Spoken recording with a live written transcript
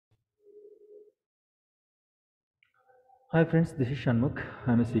Hi friends, this is Shanmukh.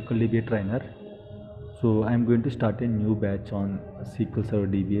 I'm a SQL DBA trainer. So I'm going to start a new batch on SQL Server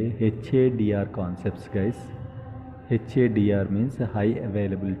DBA HADR concepts, guys. HADR means high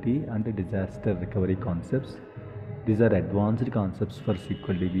availability and disaster recovery concepts. These are advanced concepts for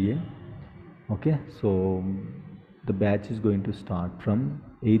SQL DBA. Okay, so the batch is going to start from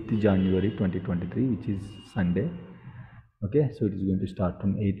 8th January 2023, which is Sunday. Okay, so it is going to start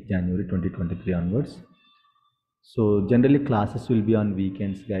from 8th January 2023 onwards. So generally classes will be on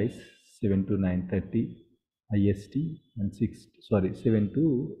weekends, guys, 7 to 9:30 IST and 7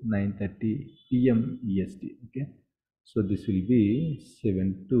 to 9:30 PM EST. Okay, so this will be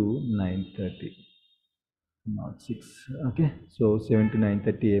 7 to 9:30, not 6. Okay, so 7 to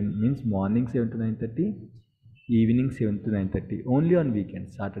 9:30 AM means morning 7 to 9:30, evening 7 to 9:30. Only on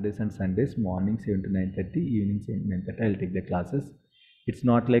weekends, Saturdays and Sundays, morning 7 to 9:30, evening 7 to 9:30. I'll take the classes. It's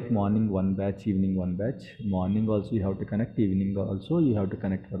not like morning one batch, evening one batch. Morning also you have to connect, evening also you have to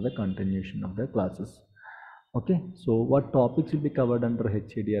connect for the continuation of the classes. Okay, so what topics will be covered under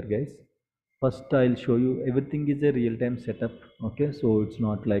HADR, guys? First, I'll show you everything is a real-time setup. Okay, so it's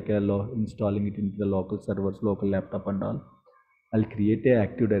not like installing it into the local servers, local laptop and all. I'll create a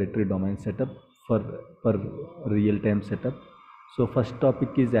Active Directory domain setup for real-time setup. So first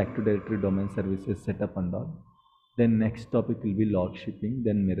topic is Active Directory domain services setup and all. Then next topic will be log shipping,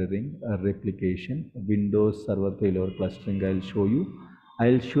 then mirroring, replication, Windows server failover clustering. I'll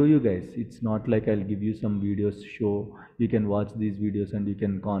show you guys. It's not like I'll give you some videos show you can watch these videos and you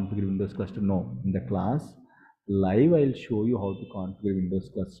can configure Windows cluster. No, in the class live I'll show you how to configure Windows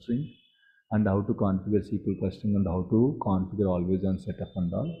clustering and how to configure SQL clustering and how to configure always on setup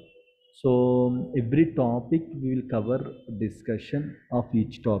and all. So every topic we will cover discussion of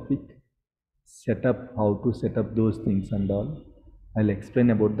each topic, setup, how to set up those things and all. I'll explain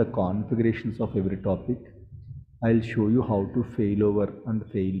about the configurations of every topic. I'll show you how to fail over and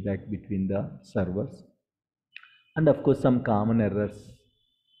fail back between the servers. And of course, some common errors.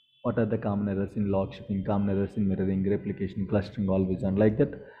 What are the common errors in log shipping, common errors in mirroring, replication, clustering, always on like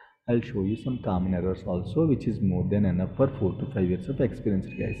that. I'll show you some common errors also, which is more than enough for 4 to 5 years of experience,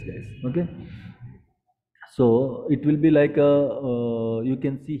 guys. Okay. So it will be like you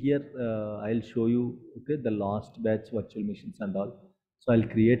can see here. I'll show you. Okay, the last batch virtual machines and all. So I'll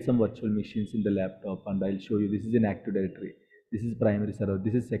create some virtual machines in the laptop and I'll show you. This is an Active Directory. This is primary server.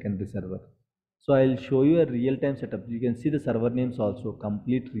 This is secondary server. So I'll show you a real-time setup. You can see the server names also,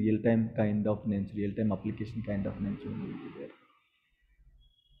 complete real-time kind of names, real-time application kind of names will be there.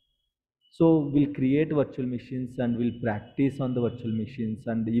 So we'll create virtual machines and we'll practice on the virtual machines,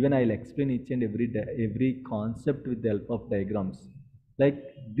 and even I'll explain each and every concept with the help of diagrams. Like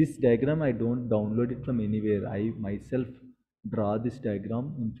this diagram, I don't download it from anywhere. I myself draw this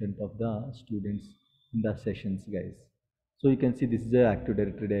diagram in front of the students in the sessions, guys. So you can see this is the Active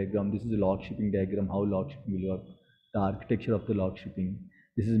Directory diagram. This is a log shipping diagram, how log shipping will work, the architecture of the log shipping.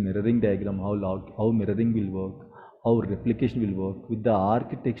 This is mirroring diagram, how mirroring will work, how replication will work. With the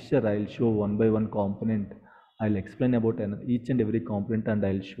architecture, I'll show one by one component. I'll explain about each and every component and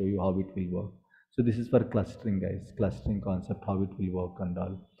I'll show you how it will work. So this is for clustering, guys, clustering concept, how it will work and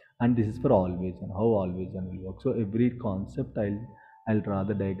all. And this is for always and how always and will work. So every concept I'll draw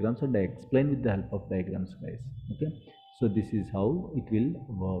the diagrams and I explain with the help of diagrams, guys. Okay. So this is how it will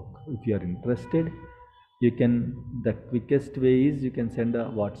work. If you are interested, you can, the quickest way is you can send a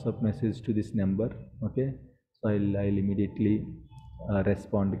WhatsApp message to this number. Okay, so I'll immediately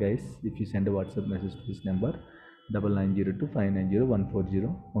respond, guys, if you send a WhatsApp message to this number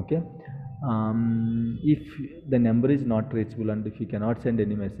 99025990 Okay, if the number is not reachable and if you cannot send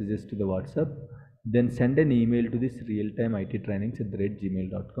any messages to the WhatsApp, then send an email to this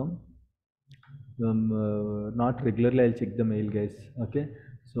realtimeittrainings@gmail.com. Not regularly I'll check the mail, guys. Okay,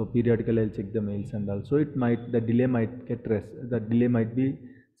 so periodically I'll check the mails and also it might, the delay might get the delay might be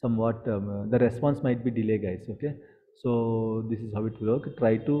somewhat the response might be delay, guys. Okay, so this is how it will work.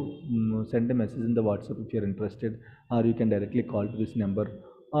 Try to send a message in the WhatsApp if you're interested, or you can directly call to this number,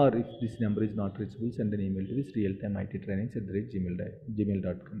 or if this number is not reachable, send an email to this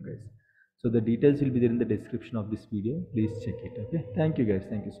realtimeittrainings@gmail.com, guys. So the details will be there in the description of this video. Please check it. Okay, thank you, guys.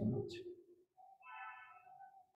 Thank you so much.